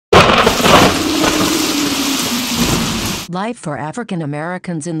Life for African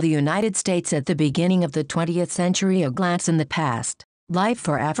Americans in the United States at the beginning of the 20th century. A glance in the past. Life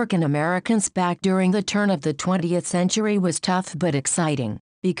for African Americans back during the turn of the 20th century was tough but exciting,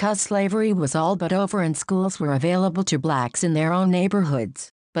 because slavery was all but over and schools were available to blacks in their own neighborhoods.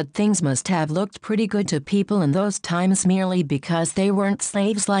 But things must have looked pretty good to people in those times merely because they weren't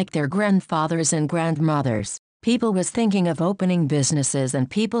slaves like their grandfathers and grandmothers. People was thinking of opening businesses, and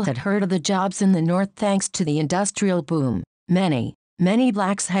people had heard of the jobs in the North thanks to the industrial boom. Many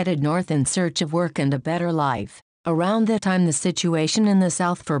blacks headed north in search of work and a better life. Around that time, the situation in the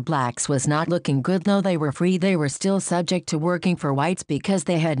South for blacks was not looking good. Though they were free, they were still subject to working for whites because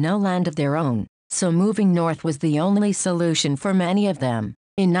they had no land of their own. So moving north was the only solution for many of them.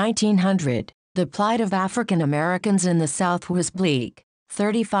 In 1900, the plight of African Americans in the South was bleak.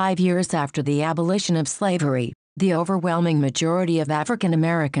 35 years after the abolition of slavery, the overwhelming majority of African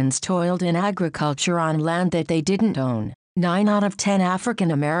Americans toiled in agriculture on land that they didn't own. 9 out of 10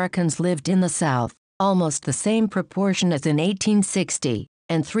 African Americans lived in the South, almost the same proportion as in 1860,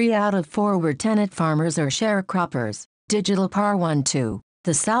 and 3 out of 4 were tenant farmers or sharecroppers. Digital Par 1-2.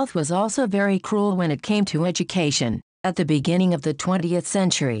 The South was also very cruel when it came to education. At the beginning of the 20th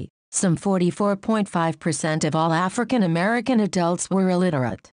century, some 44.5% of all African American adults were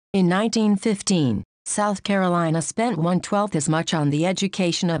illiterate. In 1915, South Carolina spent 1/12 as much on the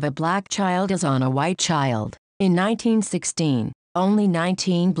education of a black child as on a white child. In 1916, only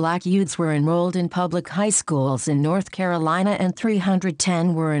 19 black youths were enrolled in public high schools in North Carolina and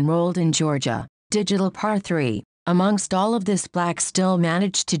 310 were enrolled in Georgia. Digital Par 3. Amongst all of this, blacks still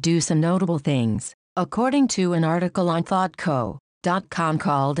managed to do some notable things. According to an article on ThoughtCo.com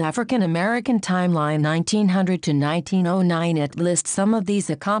called African American Timeline 1900 to 1909, it lists some of these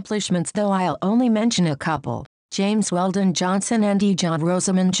accomplishments, though I'll only mention a couple. James Weldon Johnson and E. John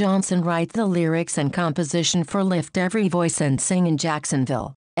Rosamond Johnson write the lyrics and composition for Lift Every Voice and Sing in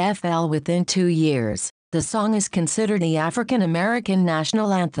Jacksonville, FL. Within 2 years, the song is considered the African American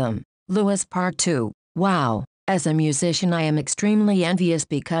national anthem. Lewis Part 2. Wow. As a musician, I am extremely envious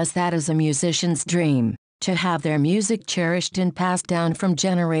because that is a musician's dream, to have their music cherished and passed down from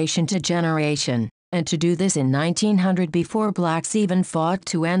generation to generation, and to do this in 1900 before blacks even fought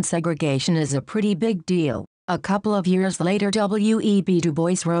to end segregation is a pretty big deal. A couple of years later, W.E.B. Du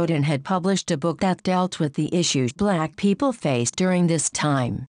Bois wrote and had published a book that dealt with the issues black people faced during this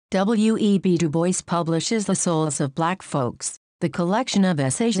time. W.E.B. Du Bois publishes The Souls of Black Folks. The collection of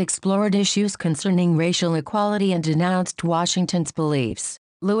essays explored issues concerning racial equality and denounced Washington's beliefs.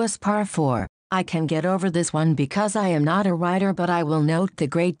 Lewis Par 4. I can get over this one because I am not a writer, but I will note the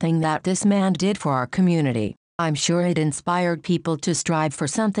great thing that this man did for our community. I'm sure it inspired people to strive for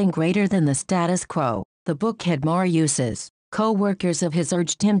something greater than the status quo. The book had more uses. Co-workers of his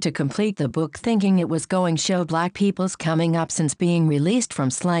urged him to complete the book, thinking it was going to show black people's coming up since being released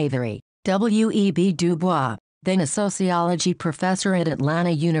from slavery. W.E.B. Du Bois, then a sociology professor at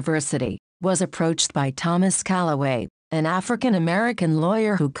Atlanta University, was approached by Thomas Callaway, an African-American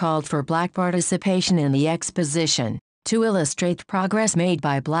lawyer who called for black participation in the exposition, to illustrate progress made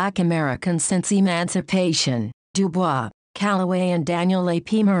by black Americans since emancipation. Du Bois, Callaway, and Daniel A.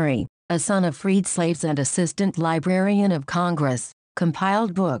 P. Murray, a son of freed slaves and assistant librarian of Congress,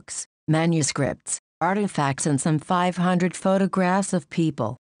 compiled books, manuscripts, artifacts, and some 500 photographs of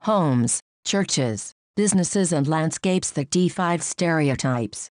people, homes, churches, businesses, and landscapes that defied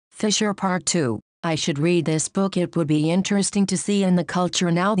stereotypes. Fisher Part 2. I should read this book. It would be interesting to see in the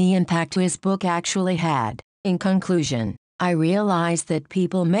culture now the impact his book actually had. In conclusion, I realize that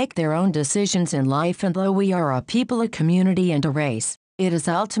people make their own decisions in life, and though we are a people, a community, and a race, it is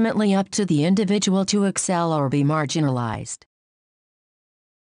ultimately up to the individual to excel or be marginalized.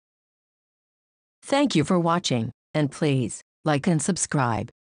 Thank you for watching, and please like and subscribe.